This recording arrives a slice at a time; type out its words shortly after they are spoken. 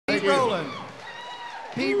Pete Rowland.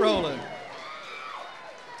 Pete Rowland.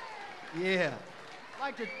 Yeah.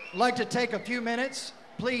 I'd like to take a few minutes,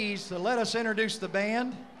 please, to let us introduce the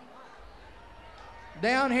band.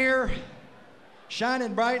 Down here,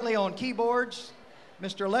 shining brightly on keyboards,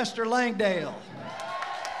 Mr. Lester Langdale.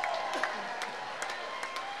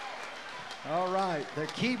 All right, the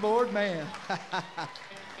keyboard man.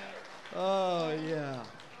 Oh, yeah.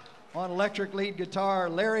 On electric lead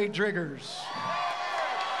guitar, Larry Driggers.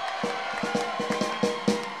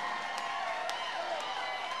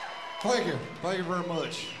 Thank you. Thank you very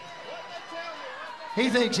much. He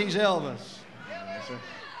thinks he's Elvis.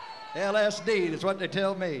 LSD, that's what they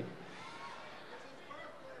tell me.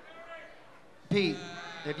 Pete,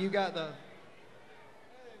 have you got the...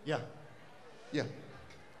 Yeah. Yeah.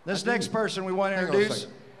 This next person we want to introduce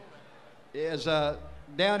is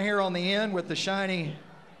down here on the end with the shiny...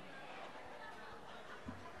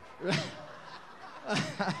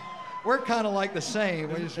 We're kind of like the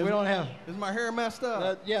same. We don't have... Is my hair messed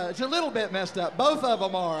up? Yeah, it's a little bit messed up. Both of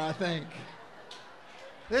them are, I think.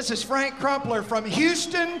 This is Frank Crumpler from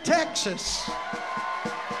Houston, Texas.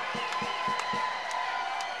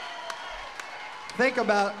 Think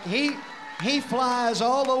about, he flies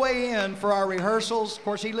all the way in for our rehearsals. Of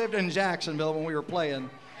course, he lived in Jacksonville when we were playing.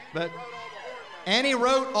 And he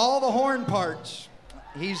wrote all the horn parts.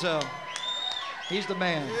 He's the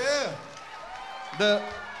man. Yeah.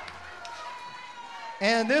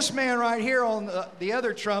 And this man right here on the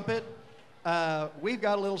other trumpet, we've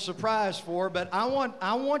got a little surprise for, but I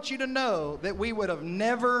want you to know that we would have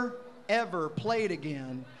never, ever played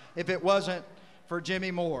again if it wasn't for Jimmy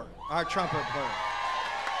Moore, our trumpet player.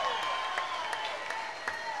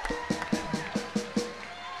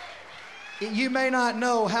 You may not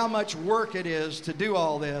know how much work it is to do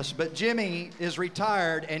all this, but Jimmy is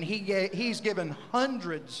retired, and he's given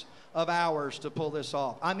hundreds of hours to pull this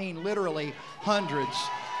off. I mean, literally hundreds.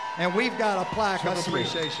 And we've got a plaque of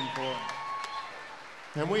appreciation for him.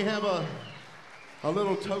 And we have a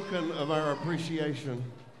little token of our appreciation.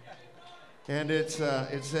 And it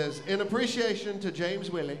says, in appreciation to James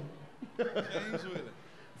Willie,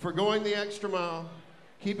 for going the extra mile,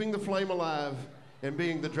 keeping the flame alive, and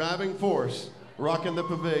being the driving force, rocking the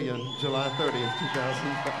pavilion, July 30th,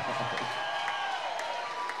 2005.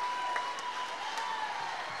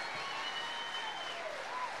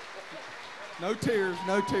 No tears,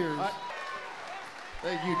 no tears.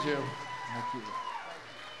 Thank you, Jim. Thank you.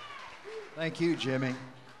 Thank you, Jimmy.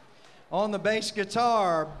 On the bass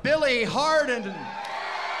guitar, Billy Hardin.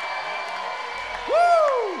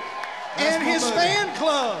 Woo! And his fan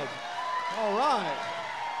club. All right.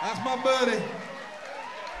 That's my buddy.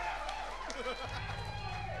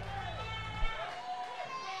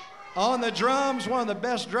 On the drums, one of the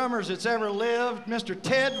best drummers that's ever lived, Mr.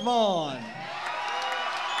 Ted Vaughn.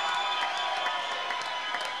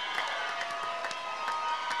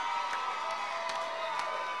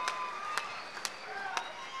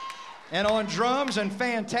 And on drums and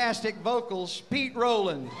fantastic vocals, Pete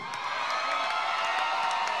Rowland.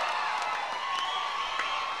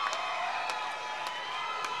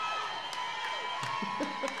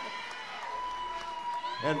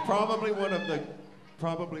 And probably one of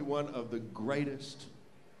the greatest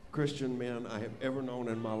Christian men I have ever known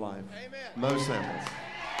in my life. Amen. Mo Samuels.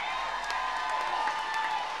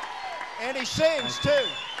 And he sings too.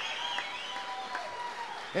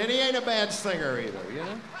 And he ain't a bad singer either, you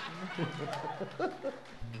know?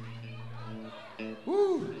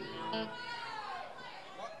 Woo!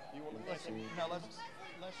 You want to listen? No, let's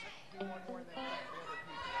do one more than the other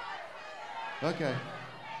people. Okay.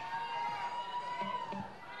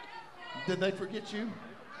 Did they forget you?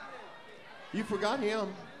 You forgot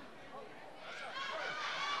him.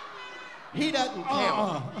 He doesn't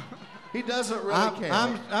count. He doesn't really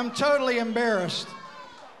count. I'm totally embarrassed.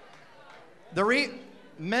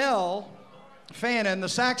 Mel Fannin, the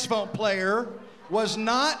saxophone player, was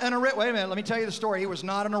not wait a minute, let me tell you the story. He was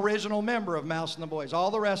not an original member of Mouse and the Boys.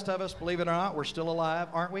 All the rest of us, believe it or not, we're still alive,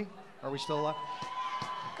 aren't we? Are we still alive?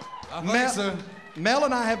 I think so. Mel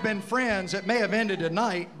and I have been friends. It may have ended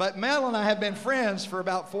tonight, but Mel and I have been friends for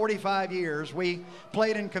about 45 years. We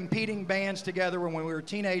played in competing bands together when we were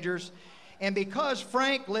teenagers. And because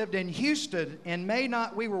Frank lived in Houston and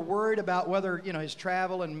we were worried about whether, his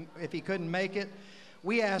travel and if he couldn't make it,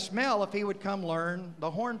 we asked Mel if he would come learn the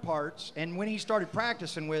horn parts. And when he started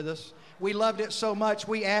practicing with us, we loved it so much,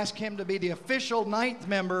 we asked him to be the official 9th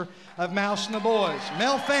member of Mouse and the Boys,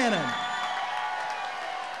 Mel Fannin.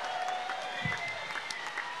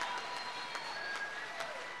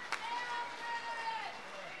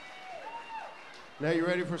 Now you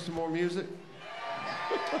ready for some more music?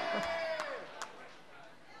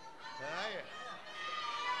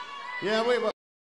 Yeah, we